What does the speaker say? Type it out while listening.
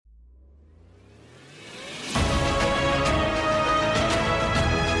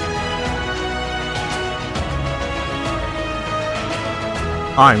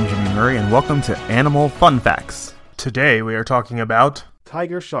I'm Jimmy Murray, and welcome to Animal Fun Facts. Today we are talking about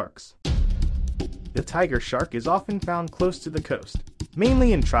tiger sharks. The tiger shark is often found close to the coast,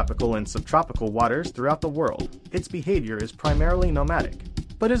 mainly in tropical and subtropical waters throughout the world. Its behavior is primarily nomadic,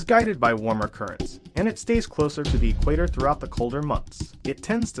 but is guided by warmer currents, and it stays closer to the equator throughout the colder months. It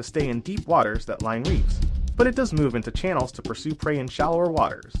tends to stay in deep waters that line reefs, but it does move into channels to pursue prey in shallower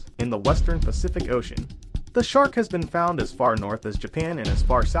waters in the western Pacific Ocean. The shark has been found as far north as Japan and as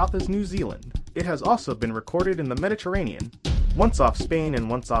far south as New Zealand. It has also been recorded in the Mediterranean. Once off Spain and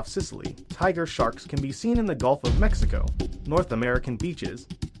once off Sicily, tiger sharks can be seen in the Gulf of Mexico, North American beaches,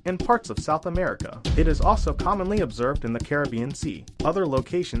 and parts of South America. It is also commonly observed in the Caribbean Sea. Other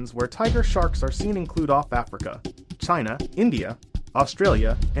locations where tiger sharks are seen include off Africa, China, India,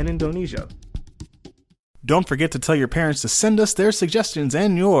 Australia, and Indonesia. Don't forget to tell your parents to send us their suggestions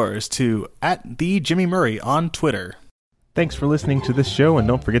and yours to @TheJimmyMurray on Twitter. Thanks for listening to this show, and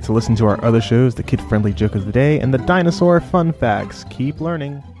don't forget to listen to our other shows, the Kid-Friendly Joke of the Day and the Dinosaur Fun Facts. Keep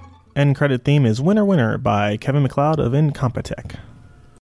learning. End credit theme is Winner Winner by Kevin MacLeod of Incompetech.